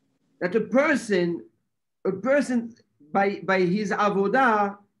that a person by his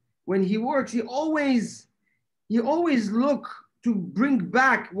avodah, when he works, he always look to bring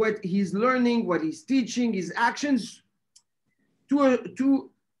back what he's learning, what he's teaching, his actions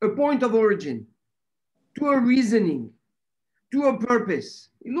to a point of origin, to a reasoning, to a purpose.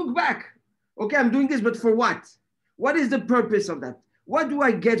 You look back. Okay, I'm doing this, but for what? What is the purpose of that? What do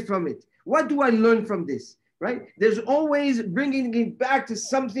I get from it? What do I learn from this? Right? There's always bringing it back to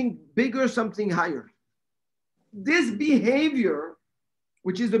something bigger, something higher. This behavior,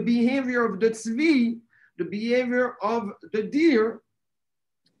 which is the behavior of the tzvi, the behavior of the deer,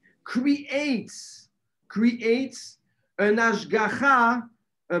 creates an hashgacha,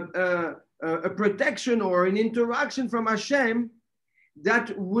 a protection or an interaction from Hashem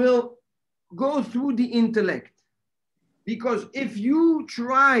that will go through the intellect. Because if you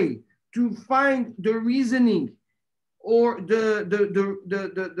try to find the reasoning or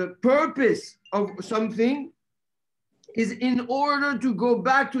the purpose of something, is in order to go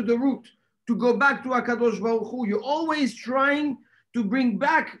back to the root, to go back to HaKadosh Baruch Hu. You're always trying to bring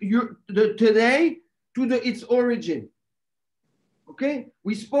back the today to its origin. Okay?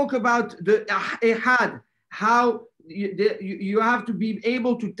 We spoke about the Ehad, how you have to be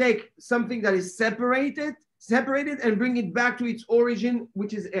able to take something that is separated and bring it back to its origin,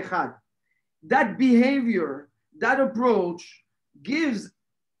 which is Ehad. That behavior, that approach gives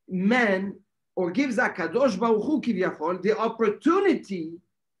men, or gives HaKadosh Baruch Hu Kivyachol the opportunity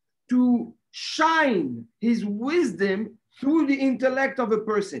to shine his wisdom through the intellect of a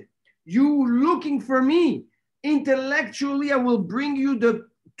person. You looking for me, intellectually I will bring you the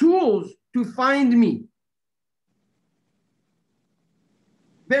tools to find me.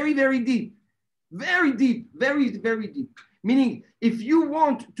 Very, very deep. Very deep, very, very deep. Meaning, if you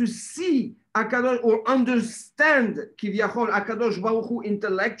want to see HaKadosh or understand Kivyachol HaKadosh Baruch Hu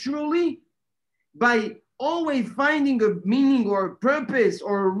intellectually, by always finding a meaning or a purpose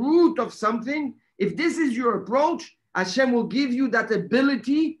or a root of something, if this is your approach, Hashem will give you that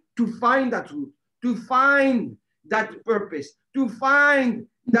ability to find that root, to find that purpose, to find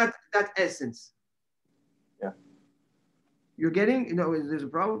that essence. Yeah. You're getting, is there a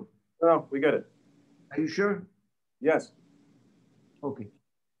problem? No, we get it. Are you sure? Yes. Okay.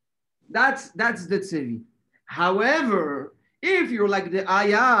 That's the tzvi. However, if you're like the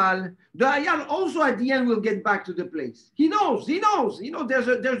ayal also at the end will get back to the place. He knows.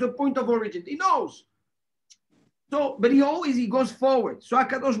 There's a point of origin. He knows. So, but he goes forward. So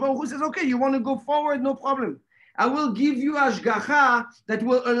HaKadosh Baruch Hu says, okay, you want to go forward? No problem. I will give you hashgacha that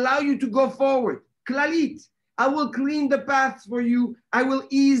will allow you to go forward. Klalit. I will clean the paths for you. I will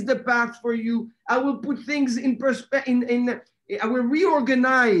ease the path for you. I will put things in perspective. I will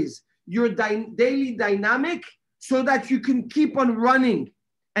reorganize your daily dynamic so that you can keep on running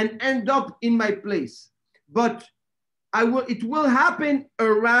and end up in my place. But it will happen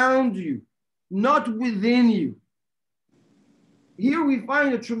around you, not within you. Here we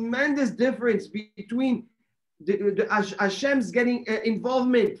find a tremendous difference between Hashem's getting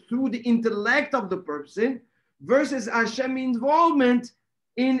involvement through the intellect of the person versus Hashem's involvement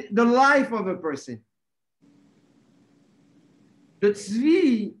in the life of a person. The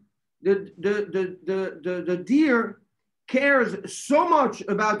tzvi, the deer, cares so much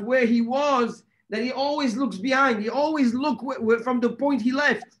about where he was that he always looks behind. He always looks from the point he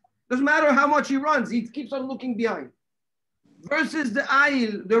left. Doesn't matter how much he runs, he keeps on looking behind. Versus the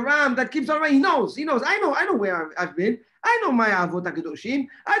ayil, the ram that keeps on running. He knows. I know where I've been. I know my Avot HaKadoshim.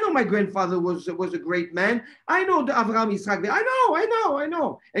 I know my grandfather was a great man. I know the Avraham Yitzchak. I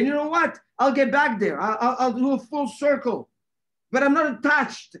know. And you know what? I'll get back there. I'll do a full circle. But I'm not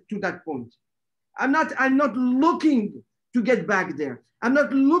attached to that point. I'm not looking to get back there. I'm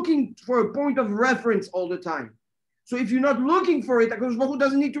not looking for a point of reference all the time. So if you're not looking for it, HaKadosh Baruch Hu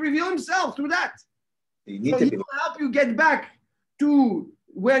doesn't need to reveal himself through that. You need So to he be. will help you get back to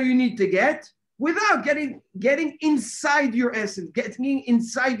where you need to get without getting inside your essence, getting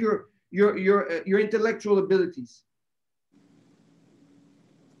inside your intellectual abilities.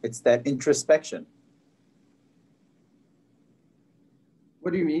 It's that introspection.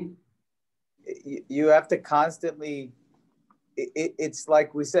 What do you mean? You have to constantly. It's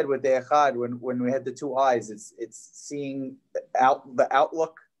like we said with the Echad when we had the two eyes. It's seeing the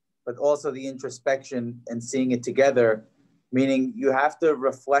outlook, but also the introspection and seeing it together. Meaning you have to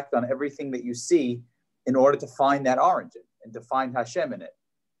reflect on everything that you see in order to find that origin and to find Hashem in it.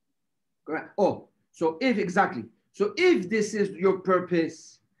 Correct. Oh, so if this is your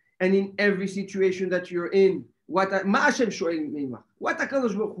purpose, and in every situation that you're in, what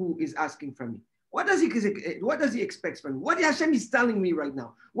HaKadosh Baruch Hu is asking from me? What does he expect from me? What Hashem is telling me right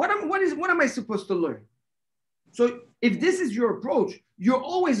now? What am I supposed to learn? So if this is your approach, you're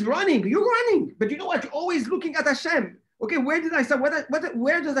always running. You're running, but you know what? You're always looking at Hashem. Okay, where did I start?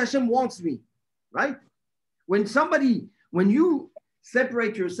 Where does Hashem wants me? Right? When you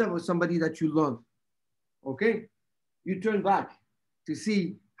separate yourself with somebody that you love, okay, you turn back to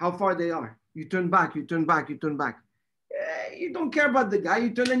see how far they are. You turn back. You don't care about the guy. You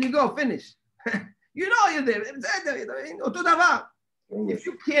turn and you go. Finish. You know you're there. If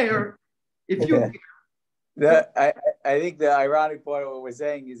you care, I think the ironic part of what we're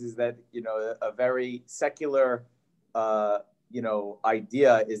saying is that a very secular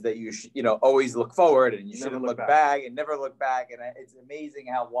idea is that you should always look forward and you shouldn't look back and never look back, and it's amazing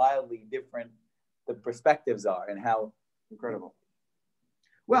how wildly different the perspectives are and how incredible.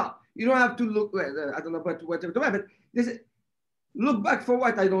 Well, you don't have to look. I don't know about whatever, but look back for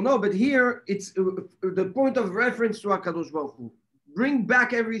what I don't know. But here it's the point of reference to HaKadosh Baruch Hu. Bring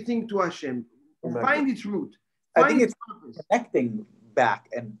back everything to Hashem. Find its root. I think it's connecting back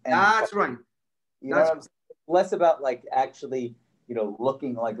and that's right. It's less about like actually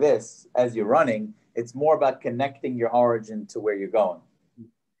looking like this as you're running. It's more about connecting your origin to where you're going.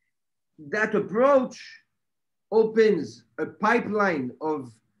 That approach opens a pipeline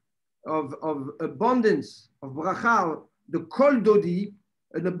of abundance, of bracha, the kol dodi,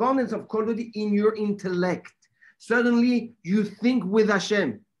 an abundance of kol dodi in your intellect. Suddenly you think with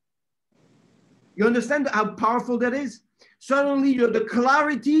Hashem. You understand how powerful that is? Suddenly the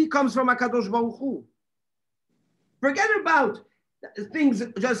clarity comes from HaKadosh Baruch Hu. Forget about things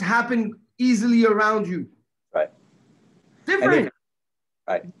just happen easily around you. Right. Different.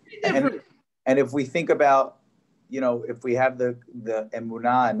 Different. And if we think about, if we have the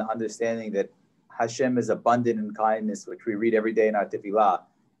emunah and the understanding that Hashem is abundant in kindness, which we read every day in our tefillah,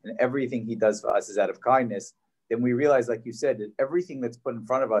 and everything he does for us is out of kindness, then we realize, like you said, that everything that's put in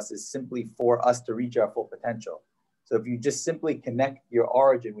front of us is simply for us to reach our full potential. So if you just simply connect your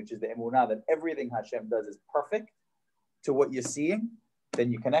origin, which is the emunah, that everything Hashem does is perfect, to what you're seeing,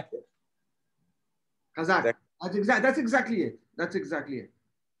 then you connect it. Chazak. That's exactly it.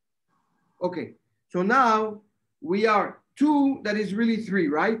 Okay, so now we are two, that is really three,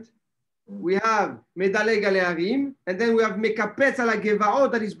 right? We have Medaleg al Harim, and then we have Mekapetz al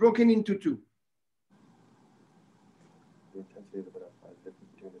Gevaot, that is broken into two. The intensity of the beracha is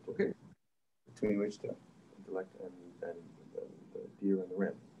different between the two. Okay. Between which two? Intellect and the deer and the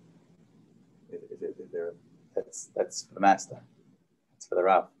ram. Is there? That's for the master. That's for the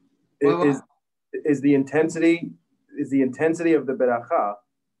Rav. Is the intensity of the beracha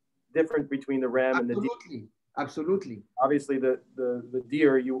different between the ram and the deer? Absolutely. Obviously, the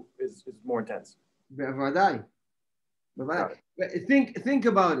deer is more intense.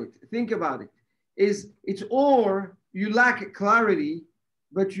 Think about it. It's or you lack clarity,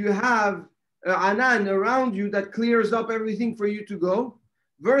 but you have anan around you that clears up everything for you to go,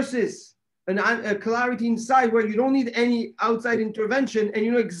 versus a clarity inside where you don't need any outside intervention and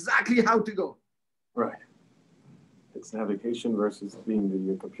you know exactly how to go. Right. It's navigation versus being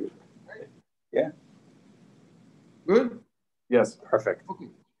the computer. Yeah. Good? Yes. Perfect. Okay.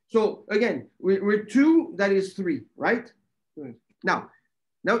 So again, we're two, that is three, right? Good. Now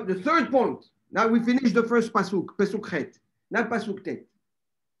the third point. Now we finished the first pasuk, pasuk chet. Now pasuk tet.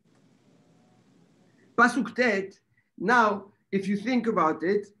 Pasuk tet. Now, if you think about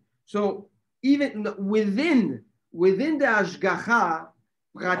it, so even within the hashgacha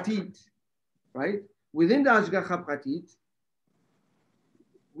pratit, right? Within the hashgacha pratit,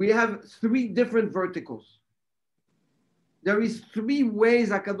 we have three different verticals. There is three ways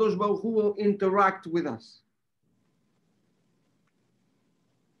HaKadosh Baruch Hu will interact with us.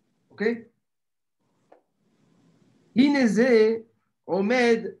 Okay? הנה זה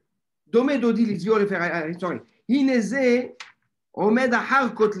עומד, דומה דודי לזיו sorry, הנה זה עומד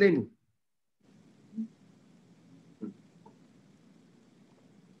אחר כותלנו.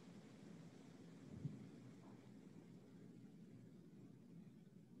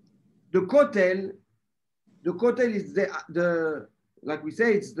 The kotel is the like we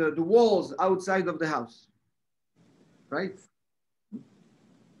say, it's the walls outside of the house, right?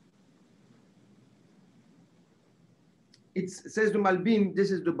 It says to Malbim,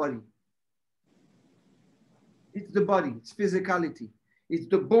 this is the body. It's the body, it's physicality. It's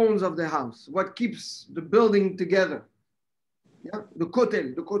the bones of the house, what keeps the building together. Yeah, the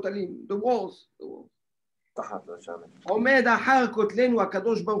kotelim, the walls. עומד אחר כותלנו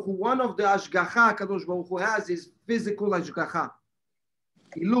הקדוש ברוך הוא, one of the השגחה הקדוש ברוך הוא has is physical השגחה.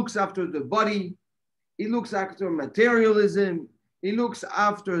 He looks after the body, he looks after materialism, he looks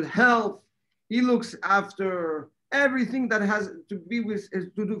after health, he looks after everything that has to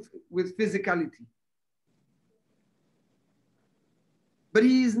do with physicality. But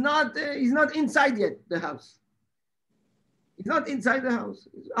he's not inside yet the house. He's not inside the house.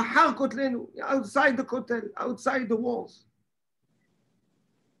 Outside the kotel, outside the walls.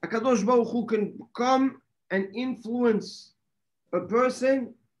 HaKadosh Baruch Hu can come and influence a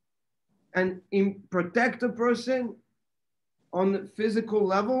person and protect a person on the physical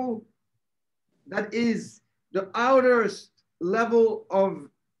level. That is the outerst level of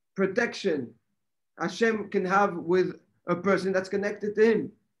protection Hashem can have with a person that's connected to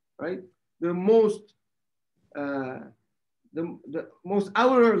him, right? The most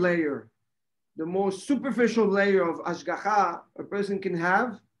outer layer, the most superficial layer of ashgacha a person can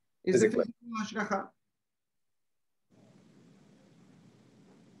have is the physical ashgacha.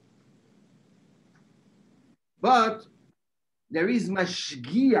 But there is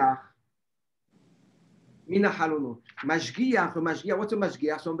mashgiach min halonot. Mashgiach or mashgiach. What's a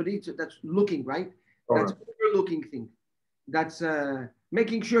mashgiach? Somebody that's looking, right? That's overlooking thing. That's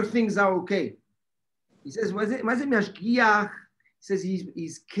making sure things are okay. He says, he says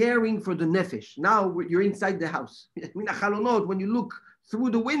he's caring for the nefesh. Now you're inside the house. When you look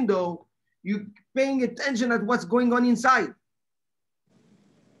through the window, you're paying attention at what's going on inside.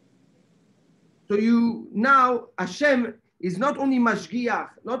 So now Hashem is not only mashgiach,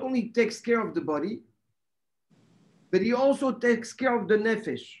 not only takes care of the body, but he also takes care of the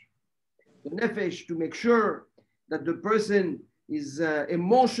nefesh. The nefesh, to make sure that the person is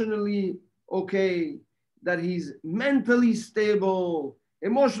emotionally okay, that he's mentally stable,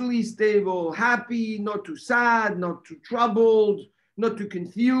 emotionally stable, happy, not too sad, not too troubled, not too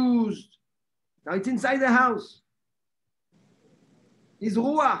confused. Now it's inside the house. His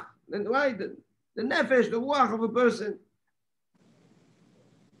ruach, right? The nefesh, the ruach of a person.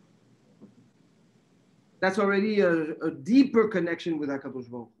 That's already a deeper connection with HaKadosh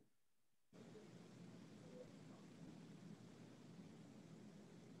Baruch Hu.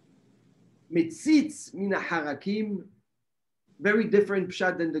 Metzitz min harakim, very different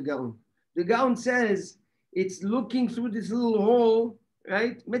pshat than the Gaon. The Gaon says it's looking through this little hole,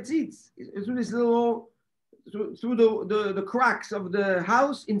 right? Metzitz, through this little hole, through the cracks of the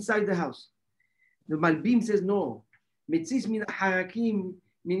house, inside the house. The Malbim says no. Metzitz min harakim,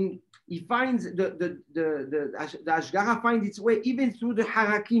 meaning he finds the Ashgacha finds its way even through the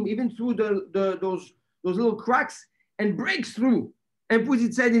harakim, even through those little cracks, and breaks through and puts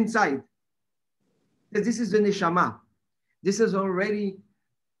its head inside. This is the neshama. This is already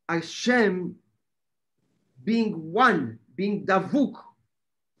Hashem being one, being davuk,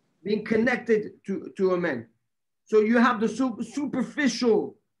 being connected to a man. So you have the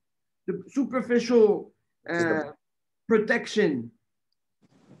superficial protection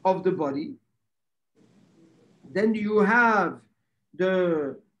of the body. Then you have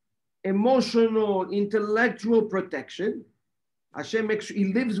the emotional, intellectual protection. Hashem makes sure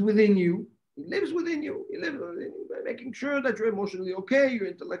he lives within you. He lives within you. He lives within you, making sure that you're emotionally okay, you're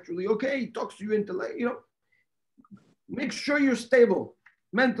intellectually okay. He talks to you make sure you're stable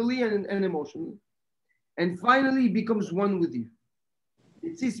mentally and emotionally. And finally, he becomes one with you.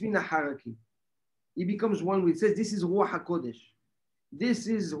 He becomes one with. It says this is Ruach HaKodesh. This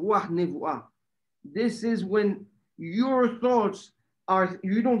is Ruach Nevuah. This is when your thoughts are,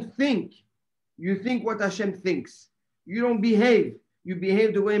 you don't think, you think what Hashem thinks. You don't behave. You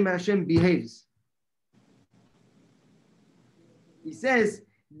behave the way Hashem behaves. He says,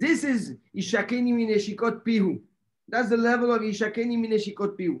 this is Ishakeni Mineshikot Pihu. That's the level of Ishakeni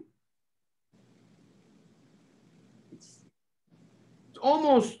Mineshikot Pihu. It's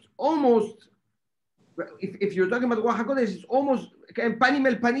almost, if you're talking about Ruach HaKodesh, it's almost panim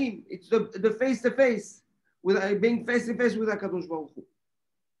el panim. It's the face to face. with being face to face with HaKadosh Baruch Hu.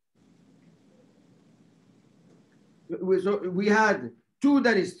 So we had 2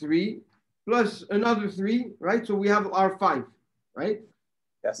 that is 3, plus another 3, right? So we have our 5, right?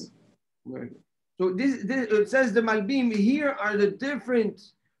 Yes. So this it says the Malbim, here are the different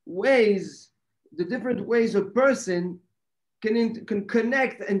ways a person can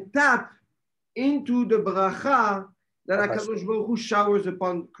connect and tap into the bracha that HaKadosh Baruch Hu showers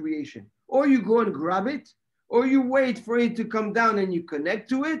upon creation. Or you go and grab it, or you wait for it to come down and you connect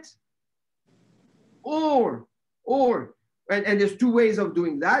to it, and there's 2 ways of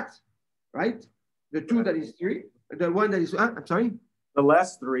doing that, right? The 2 that is 3, the 1 that is, I'm sorry? The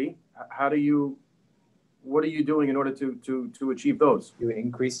last 3, what are you doing in order to achieve those? You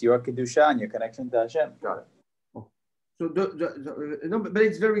increase your kedusha and your connection to Hashem. Got it. So no, but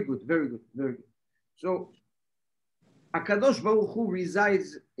it's very good, very good, very good. So HaKadosh Baruch Hu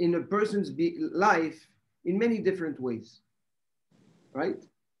resides in a person's life in many different ways, right?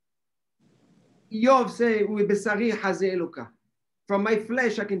 Yov say, "Ubesari hazeh Eloka." From my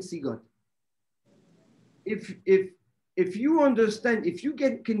flesh, I can see God. If you understand, if you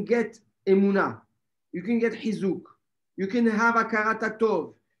can get emunah, you can get hizuk, you can have akarat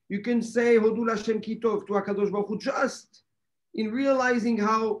tov, you can say Hodu Lashem Ki Tov to HaKadosh Baruch Hu just in realizing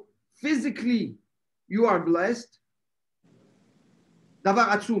how physically you are blessed. Davar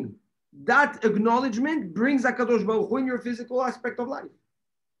atzum. That acknowledgement brings HaKadosh Baruch Hu in your physical aspect of life.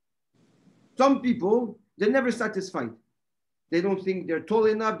 Some people, they're never satisfied. They don't think they're tall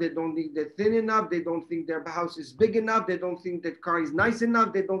enough. They don't think they're thin enough. They don't think their house is big enough. They don't think their car is nice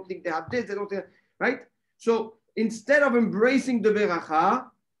enough. They don't think they have this. They don't think, right? So instead of embracing the beracha,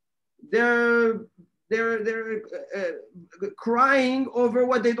 they're crying over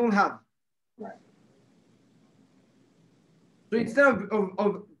what they don't have. Right. So instead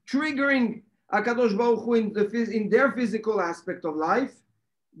of triggering HaKadosh Baruch Hu in their physical aspect of life,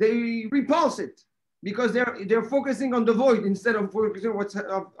 they repulse it because they're focusing on the void instead of focusing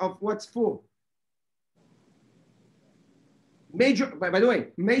on what's full. By the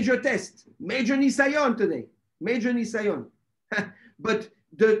way, major test, major nisayon today, major nisayon. But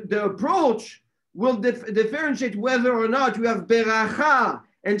the approach will differentiate whether or not you have beracha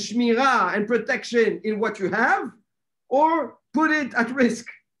and shmirah and protection in what you have, or put it at risk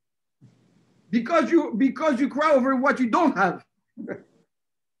because you cry over what you don't have.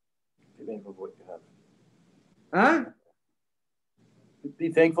 Be thankful for what you have. Huh? Be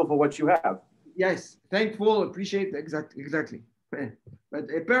thankful for what you have. Yes, thankful, appreciate, exactly. But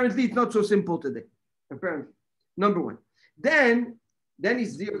apparently it's not so simple today. Apparently, number 1. Then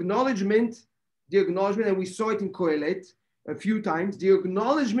is the acknowledgement, and we saw it in Kohelet a few times, the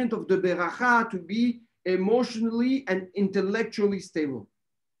acknowledgement of the beracha to be emotionally and intellectually stable.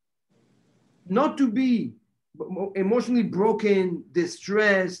 Not to be emotionally broken,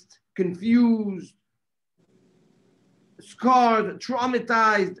 distressed, confused, scarred,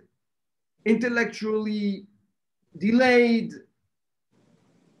 traumatized, intellectually delayed.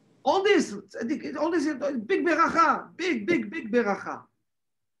 All this is big beracha, big beracha.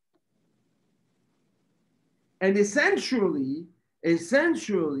 And essentially,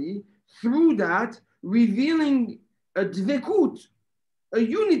 through that, revealing a dvekut, a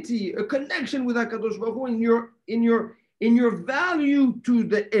unity, a connection with HaKadosh Baruch Hu in your value to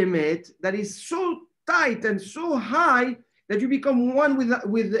the emet that is so tight and so high that you become one with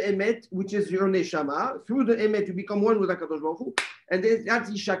the emet, which is your neshama. Through the emet, you become one with HaKadosh Baruch Hu, and that's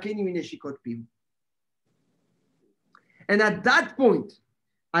yishakeni mineshikot piv. And at that point,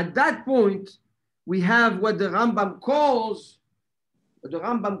 we have what the Rambam calls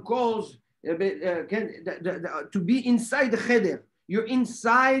to be inside the cheder. You're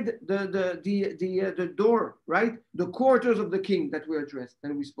inside the door, right? The quarters of the king that we addressed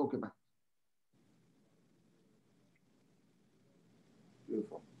and we spoke about.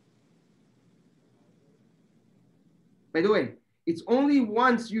 Beautiful. By the way, it's only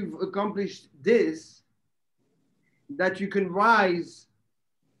once you've accomplished this that you can rise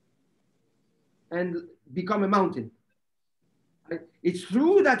and become a mountain. Right? It's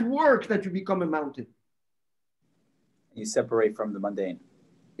through that work that you become a mountain. You separate from the mundane.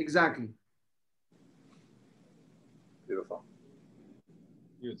 Exactly. Beautiful.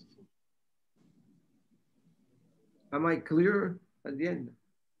 Beautiful. Am I clear at the end?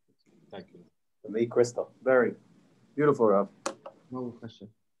 Thank you. For me, crystal. Very beautiful, Rav.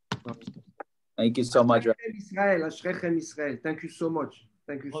 Thank you so much, Rav. Israel. Thank you so much.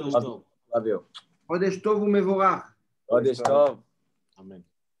 Thank you so much. Love you. Chodesh Tov u'mevorach. Chodesh Tov. Amen.